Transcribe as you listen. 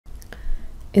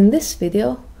In this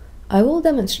video, I will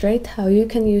demonstrate how you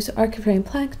can use ArchiFrame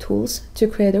Plank Tools to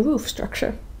create a roof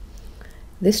structure.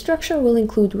 This structure will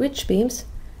include ridge beams,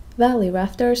 valley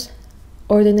rafters,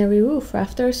 ordinary roof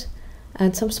rafters,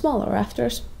 and some smaller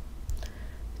rafters.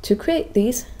 To create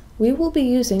these, we will be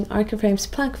using ArchiFrame's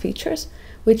plank features,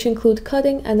 which include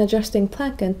cutting and adjusting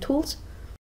plank end tools,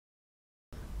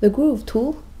 the groove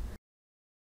tool,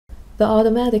 the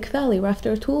automatic valley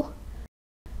rafter tool,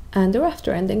 and the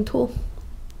rafter ending tool.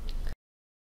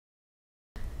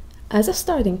 As a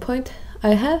starting point,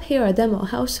 I have here a demo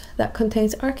house that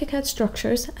contains ArchiCAD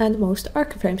structures and most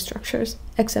ArchiFrame structures,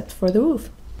 except for the roof.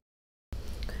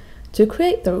 To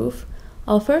create the roof,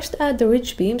 I'll first add the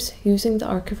ridge beams using the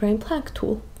ArchiFrame Plank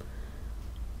tool.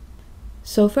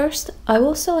 So first, I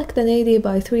will select an 80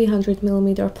 by 300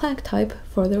 mm plank type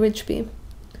for the ridge beam.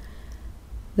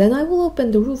 Then I will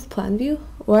open the roof plan view,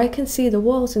 where I can see the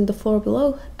walls in the floor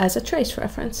below as a trace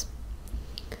reference.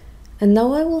 And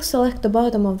now I will select the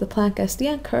bottom of the plank as the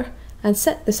anchor and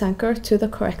set this anchor to the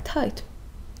correct height.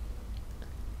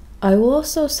 I will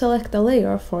also select a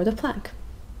layer for the plank.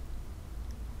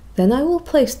 Then I will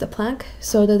place the plank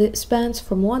so that it spans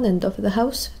from one end of the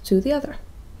house to the other.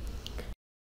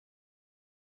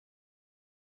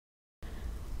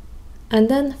 And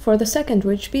then for the second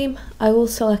ridge beam, I will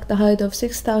select the height of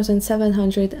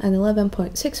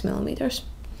 6,711.6 millimeters.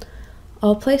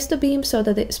 I'll place the beam so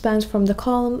that it spans from the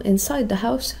column inside the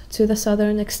house to the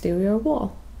southern exterior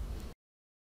wall.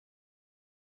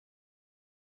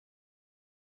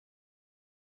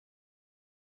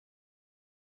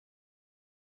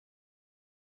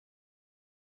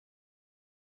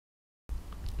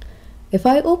 If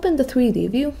I open the 3D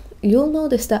view, you'll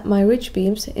notice that my ridge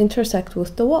beams intersect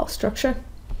with the wall structure.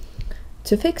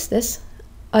 To fix this,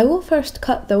 I will first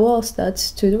cut the wall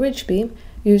studs to the ridge beam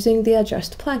using the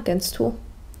Adjust Plank Ends tool.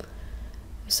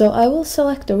 So I will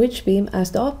select the ridge beam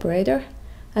as the operator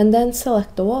and then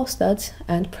select the wall studs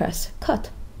and press Cut.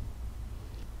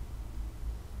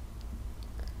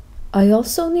 I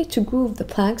also need to groove the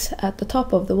planks at the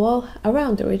top of the wall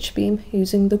around the ridge beam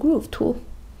using the Groove tool.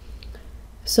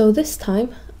 So this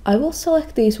time, I will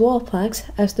select these wall planks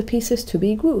as the pieces to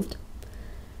be grooved.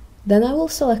 Then I will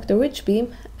select the ridge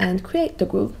beam and create the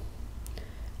groove.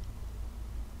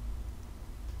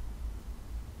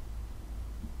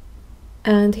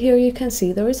 And here you can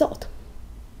see the result.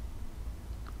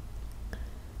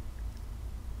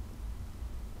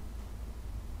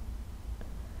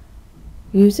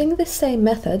 Using this same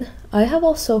method, I have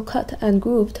also cut and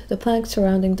grooved the plank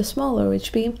surrounding the smaller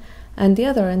ridge beam and the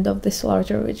other end of this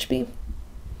larger ridge beam.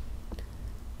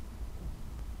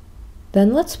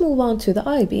 Then let's move on to the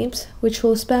I-beams, which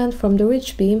will span from the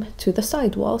ridge beam to the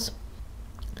side walls.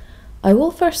 I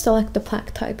will first select the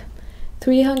plank type,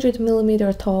 300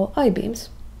 mm tall I-beams.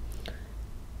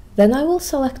 Then I will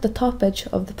select the top edge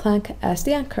of the plank as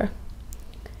the anchor.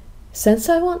 Since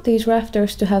I want these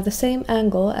rafters to have the same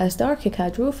angle as the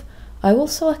ArchiCAD roof, I will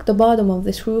select the bottom of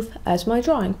this roof as my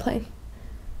drawing plane.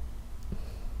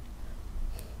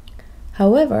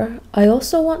 However, I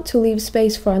also want to leave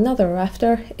space for another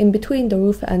rafter in between the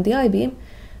roof and the I-beam,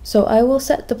 so I will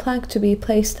set the plank to be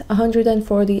placed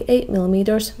 148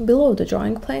 mm below the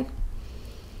drawing plane.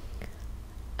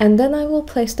 And then I will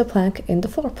place the plank in the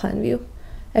floor plan view,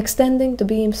 extending the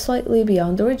beam slightly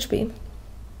beyond the ridge beam.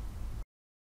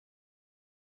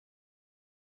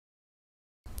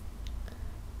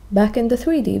 Back in the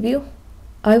 3D view,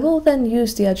 I will then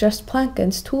use the Adjust Plank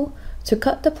Ends tool to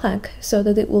cut the plank so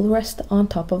that it will rest on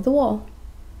top of the wall.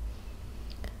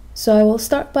 So I will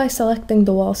start by selecting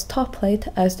the wall's top plate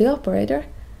as the operator,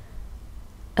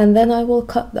 and then I will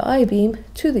cut the I-beam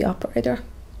to the operator.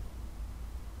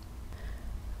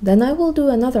 Then I will do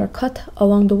another cut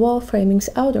along the wall framing's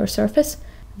outer surface,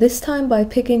 this time by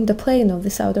picking the plane of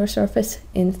this outer surface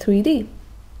in 3D.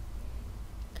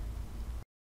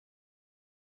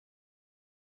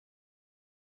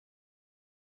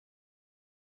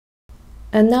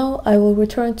 And now I will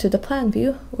return to the plan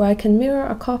view, where I can mirror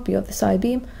a copy of this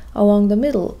I-beam along the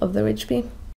middle of the ridge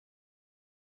beam.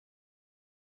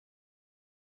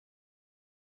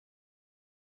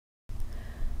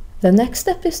 The next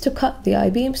step is to cut the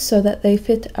I-beams so that they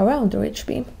fit around the ridge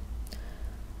beam.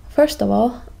 First of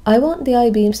all, I want the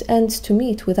I-beams ends to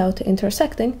meet without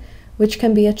intersecting, which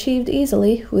can be achieved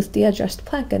easily with the Adjust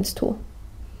Plank Ends tool.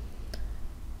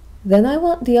 Then I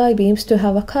want the I-beams to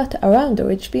have a cut around the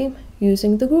ridge beam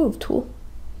using the Groove tool.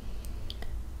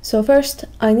 So first,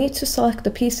 I need to select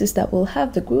the pieces that will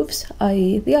have the grooves,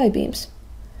 i.e. the I-beams.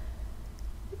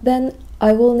 Then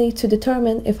I will need to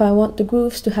determine if I want the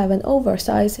grooves to have an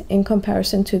oversize in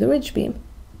comparison to the ridge beam.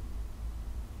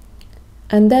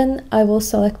 And then I will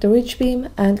select the ridge beam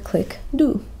and click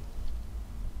Do.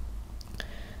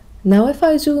 Now if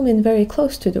I zoom in very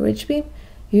close to the ridge beam,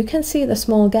 you can see the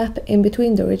small gap in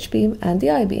between the ridge beam and the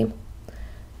I-beam.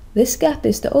 This gap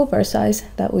is the oversize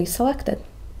that we selected.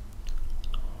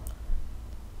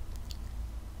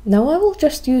 Now I will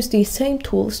just use these same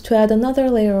tools to add another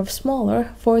layer of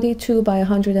smaller 42 by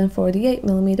 148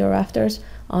 mm rafters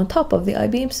on top of the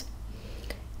I-beams.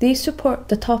 These support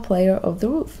the top layer of the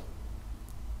roof.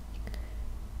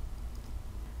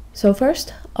 So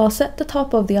first, I'll set the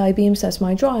top of the I-beams as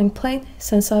my drawing plane,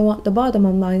 since I want the bottom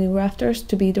of my new rafters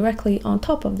to be directly on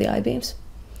top of the I-beams.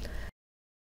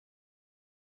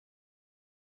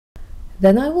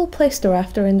 Then I will place the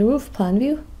rafter in the roof plan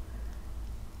view,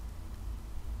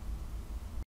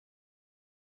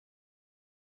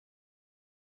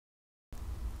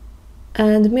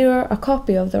 and mirror a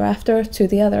copy of the rafter to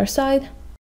the other side,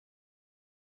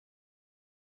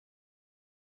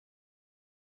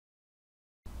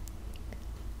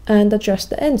 and adjust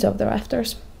the ends of the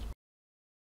rafters.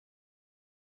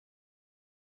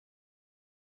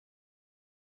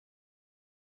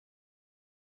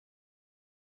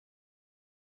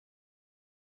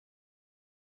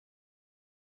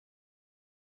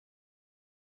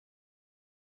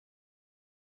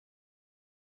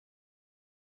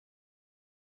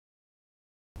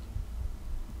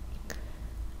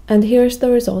 And here's the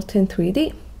result in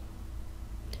 3D.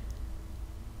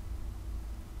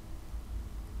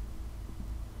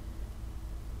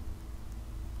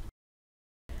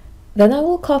 Then I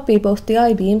will copy both the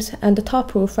I-beams and the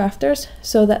top roof rafters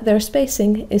so that their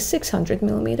spacing is 600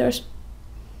 mm.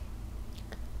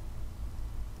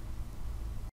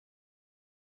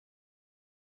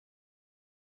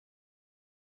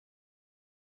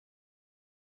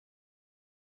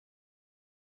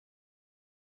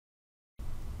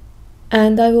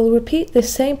 And I will repeat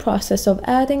this same process of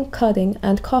adding, cutting,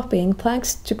 and copying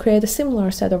planks to create a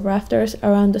similar set of rafters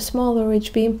around the smaller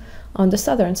ridge beam on the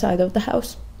southern side of the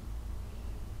house.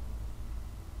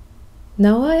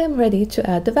 Now I am ready to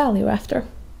add the valley rafter.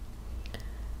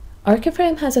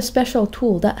 ArchiFrame has a special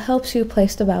tool that helps you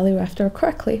place the valley rafter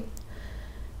correctly.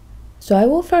 So I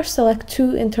will first select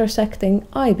two intersecting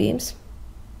I-beams.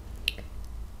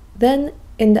 Then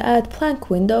in the Add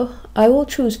Plank window, I will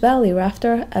choose Valley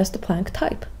Rafter as the plank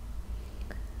type.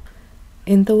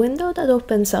 In the window that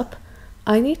opens up,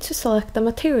 I need to select the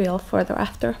material for the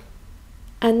rafter.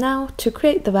 And now, to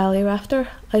create the Valley Rafter,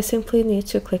 I simply need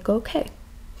to click OK.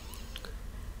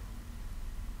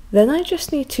 Then I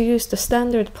just need to use the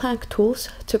standard plank tools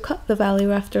to cut the valley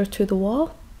rafter to the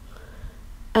wall,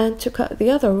 and to cut the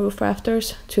other roof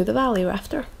rafters to the valley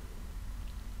rafter.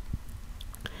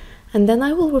 And then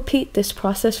I will repeat this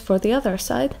process for the other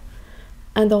side,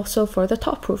 and also for the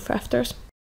top roof rafters.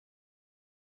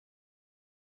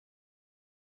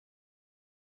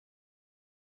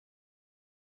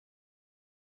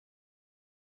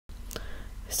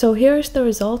 So here is the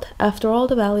result after all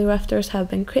the valley rafters have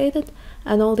been created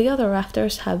and all the other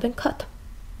rafters have been cut.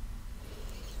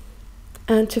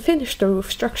 And to finish the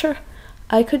roof structure,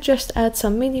 I could just add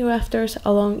some mini rafters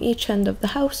along each end of the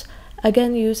house,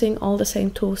 again using all the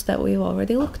same tools that we've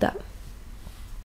already looked at.